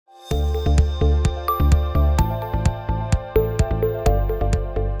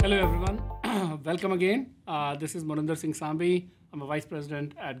Welcome again. This is Maninder Singh Sambi. I'm a Vice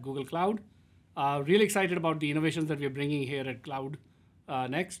President at Google Cloud. Really excited about the innovations that we're bringing here at Cloud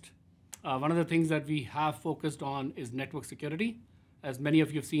Next. One of the things that we have focused on is network security. As many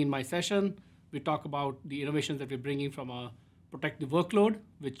of you have seen my session, we talk about the innovations that we're bringing from a protect the workload,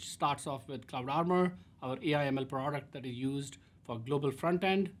 which starts off with Cloud Armor, our AI/ML product that is used for global front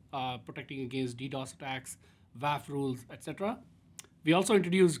end, protecting against DDoS attacks, WAF rules, etc. We also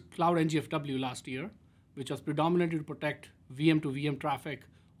introduced Cloud NGFW last year, which was predominantly to protect VM to VM traffic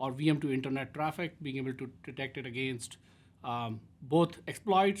or VM to internet traffic, being able to detect it against both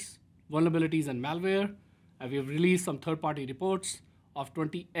exploits, vulnerabilities, and malware. We have released some third-party reports of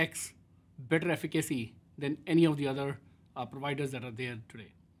 20x better efficacy than any of the other providers that are there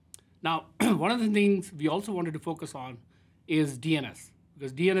today. Now, one of the things we also wanted to focus on is DNS,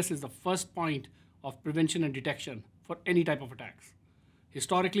 because DNS is the first point of prevention and detection for any type of attacks.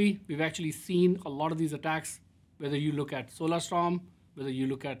 Historically, we've actually seen a lot of these attacks, whether you look at SolarStorm, whether you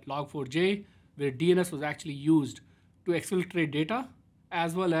look at Log4j, where DNS was actually used to exfiltrate data,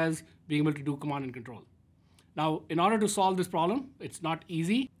 as well as being able to do command and control. Now, in order to solve this problem, it's not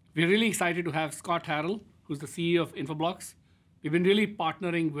easy. We're really excited to have Scott Harrell, who's the CEO of Infoblox. We've been really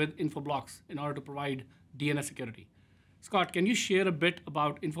partnering with Infoblox in order to provide DNS security. Scott, can you share a bit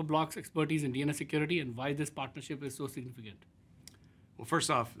about Infoblox expertise in DNS security and why this partnership is so significant? Well,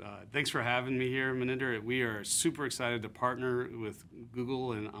 first off, thanks for having me here, Maninder. We are super excited to partner with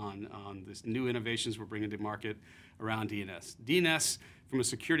Google and on this new innovations we're bringing to market around DNS. DNS, from a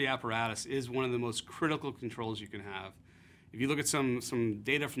security apparatus, is one of the most critical controls you can have. If you look at some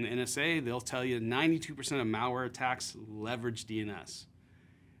data from the NSA, they'll tell you 92% of malware attacks leverage DNS.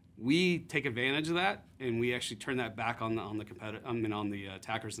 We take advantage of that, and we actually turn that back on the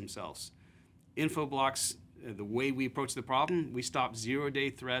attackers themselves. Infoblox, the way we approach the problem, we stop zero-day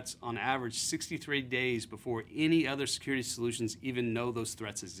threats on average 63 days before any other security solutions even know those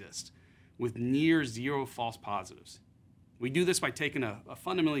threats exist, with near zero false positives. We do this by taking a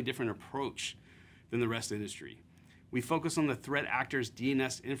fundamentally different approach than the rest of the industry. We focus on the threat actor's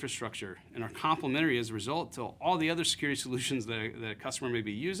DNS infrastructure and are complementary as a result to all the other security solutions that a customer may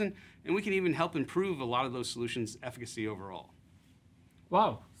be using, and we can even help improve a lot of those solutions' efficacy overall.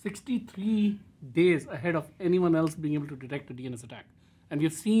 Wow, 63 days ahead of anyone else being able to detect a DNS attack. And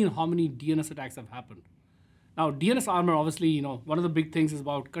we've seen how many DNS attacks have happened. Now, DNS Armor, obviously, one of the big things is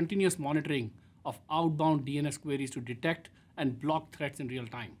about continuous monitoring of outbound DNS queries to detect and block threats in real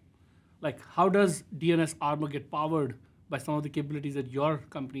time. Like, how does DNS Armor get powered by some of the capabilities that your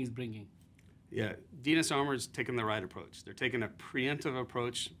company is bringing? Yeah, DNS Armor is taking the right approach. They're taking a preemptive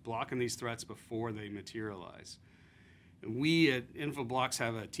approach, blocking these threats before they materialize. We at Infoblox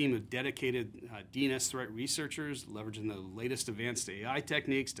have a team of dedicated DNS threat researchers leveraging the latest advanced AI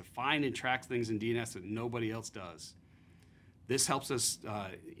techniques to find and track things in DNS that nobody else does. This helps us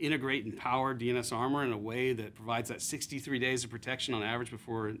integrate and power DNS Armor in a way that provides that 63 days of protection on average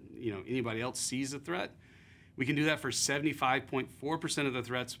before anybody else sees the threat. We can do that for 75.4% of the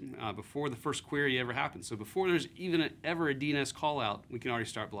threats before the first query ever happens. So before there's even ever a DNS call out, we can already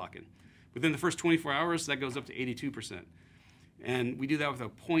start blocking. Within the first 24 hours, that goes up to 82%. And we do that with a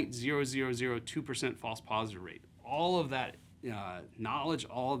 0.0002% false positive rate. All of that knowledge,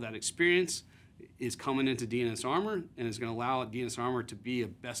 all of that experience is coming into DNS Armor, and is going to allow DNS Armor to be a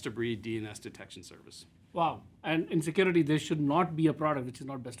best-of-breed DNS detection service. Wow. And in security, there should not be a product which is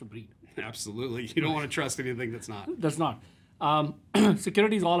not best of breed. Absolutely. You don't want to trust anything that's not. That's not.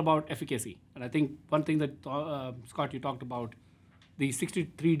 Security is all about efficacy. And I think one thing that, Scott, you talked about, the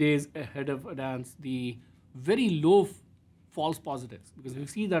 63 days ahead of a dance, the very low false positives, because we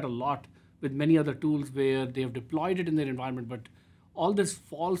see that a lot with many other tools where they have deployed it in their environment, but all this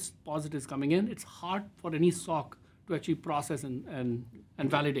false positives coming in, it's hard for any SOC to actually process and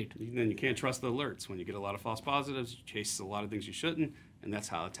validate. And then you can't trust the alerts. When you get a lot of false positives, you chase a lot of things you shouldn't, and that's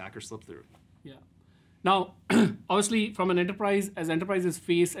how attackers slip through. Yeah. Now, obviously, from an enterprise, as enterprises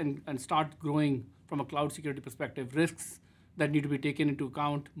face and start growing from a cloud security perspective, risks that need to be taken into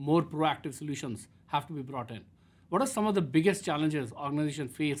account, more proactive solutions have to be brought in. What are some of the biggest challenges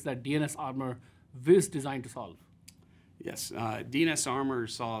organizations face that DNS Armor is designed to solve? Yes, DNS Armor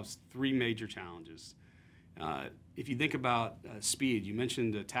solves three major challenges. If you think about speed, you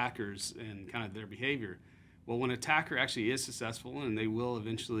mentioned attackers and kind of their behavior. Well, when an attacker actually is successful and they will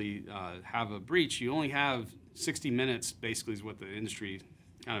eventually have a breach, you only have 60 minutes, basically is what the industry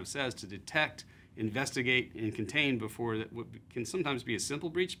kind of says, to detect, investigate, and contain before that what can sometimes be a simple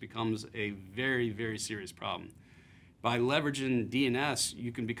breach becomes a very, very serious problem. By leveraging DNS,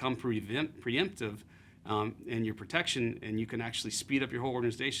 you can become preemptive and your protection, and you can actually speed up your whole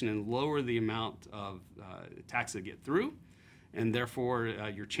organization and lower the amount of attacks that get through, and therefore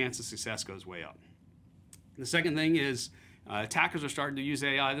your chance of success goes way up. The second thing is attackers are starting to use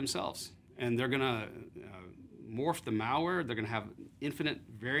AI themselves, and they're going to morph the malware. They're going to have infinite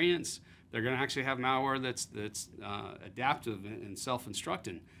variants. They're going to actually have malware that's adaptive and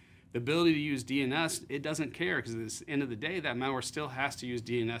self-instructing. The ability to use DNS, it doesn't care, because at the end of the day, that malware still has to use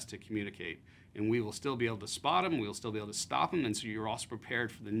DNS to communicate. And we will still be able to spot them, we'll still be able to stop them, and so you're also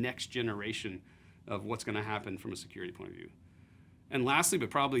prepared for the next generation of what's going to happen from a security point of view. And lastly, but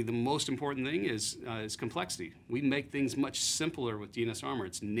probably the most important thing, is complexity. We make things much simpler with DNS Armor.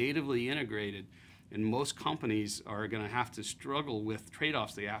 It's natively integrated, and most companies are going to have to struggle with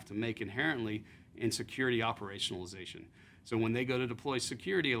trade-offs they have to make inherently in security operationalization. So when they go to deploy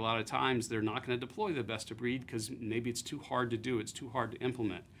security, a lot of times they're not going to deploy the best of breed because maybe it's too hard to do, it's too hard to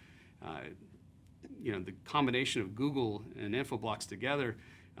implement. The combination of Google and Infoblox together,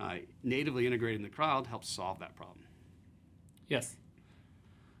 natively integrated in the cloud, helps solve that problem. Yes.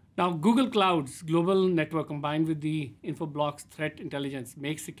 Now, Google Cloud's global network combined with the Infoblox threat intelligence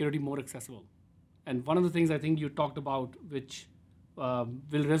makes security more accessible. And one of the things I think you talked about, which will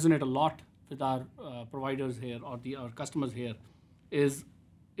resonate a lot with our providers here, or our customers here, is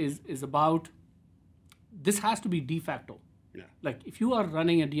about, this has to be de facto. Yeah. Like if you are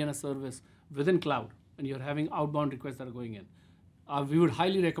running a DNS service within cloud and you're having outbound requests that are going in, we would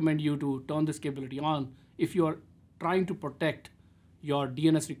highly recommend you to turn this capability on if you are trying to protect your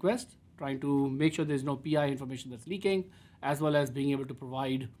DNS request, trying to make sure there's no PI information that's leaking, as well as being able to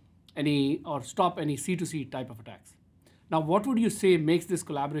provide any or stop any C2C type of attacks. Now, what would you say makes this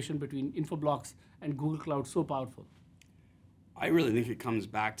collaboration between Infoblox and Google Cloud so powerful? I really think it comes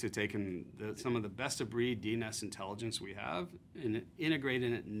back to taking some of the best-of-breed DNS intelligence we have and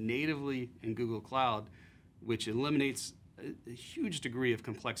integrating it natively in Google Cloud, which eliminates a huge degree of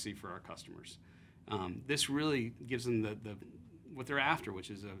complexity for our customers. This really gives them what they're after, which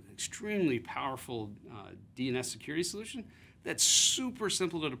is an extremely powerful DNS security solution that's super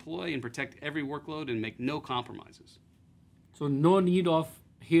simple to deploy and protect every workload and make no compromises. So no need of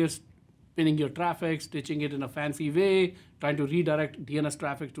here spinning your traffic, stitching it in a fancy way, trying to redirect DNS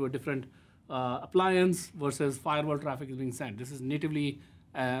traffic to a different appliance versus firewall traffic is being sent. This is natively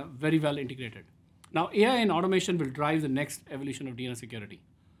very well integrated. Now, AI and automation will drive the next evolution of DNS security.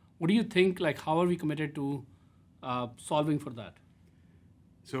 What do you think, how are we committed to solving for that?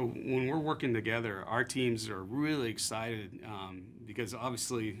 So when we're working together, our teams are really excited because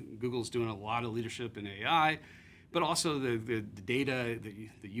obviously Google's doing a lot of leadership in AI, but also the data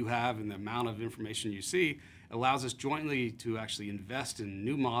that you have and the amount of information you see allows us jointly to actually invest in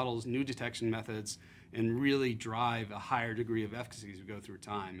new models, new detection methods, and really drive a higher degree of efficacy as we go through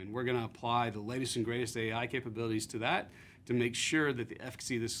time. And we're going to apply the latest and greatest AI capabilities to that to make sure that the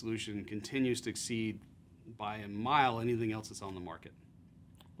efficacy of this solution continues to exceed by a mile anything else that's on the market.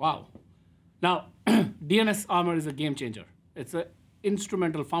 Wow. Now, DNS Armor is a game changer. It's an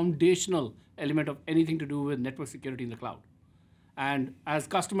instrumental, foundational element of anything to do with network security in the cloud. And as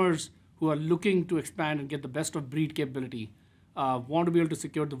customers who are looking to expand and get the best of breed capability, want to be able to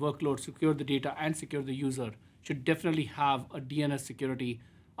secure the workload, secure the data, and secure the user, should definitely have a DNS security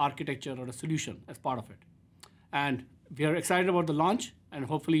architecture or a solution as part of it. And we are excited about the launch, and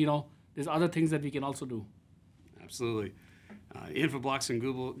hopefully, there's other things that we can also do. Absolutely. Infoblox and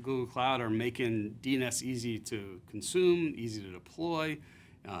Google Cloud are making DNS easy to consume, easy to deploy,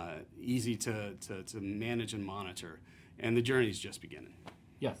 easy to manage and monitor. And the journey is just beginning.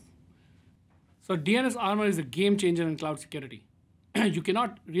 Yes. So DNS Armor is a game changer in cloud security. You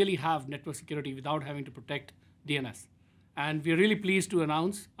cannot really have network security without having to protect DNS. And we're really pleased to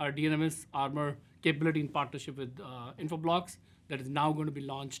announce our DNS Armor capability in partnership with Infoblox that is now going to be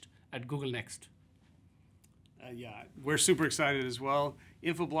launched at Google Next. Yeah, we're super excited as well.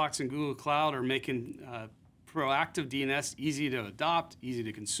 Infoblox and Google Cloud are making proactive DNS easy to adopt, easy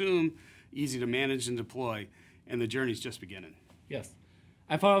to consume, easy to manage and deploy, and the journey's just beginning. Yes.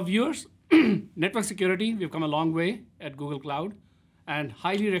 And for our viewers, network security, we've come a long way at Google Cloud, and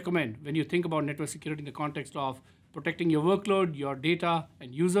highly recommend when you think about network security in the context of protecting your workload, your data,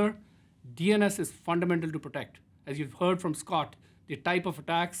 and user, DNS is fundamental to protect. As you've heard from Scott, the type of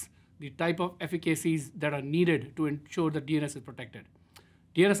attacks, the type of efficacies that are needed to ensure that DNS is protected.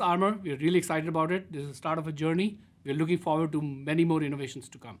 DNS Armor, we're really excited about it. This is the start of a journey. We're looking forward to many more innovations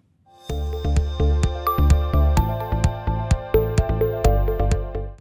to come.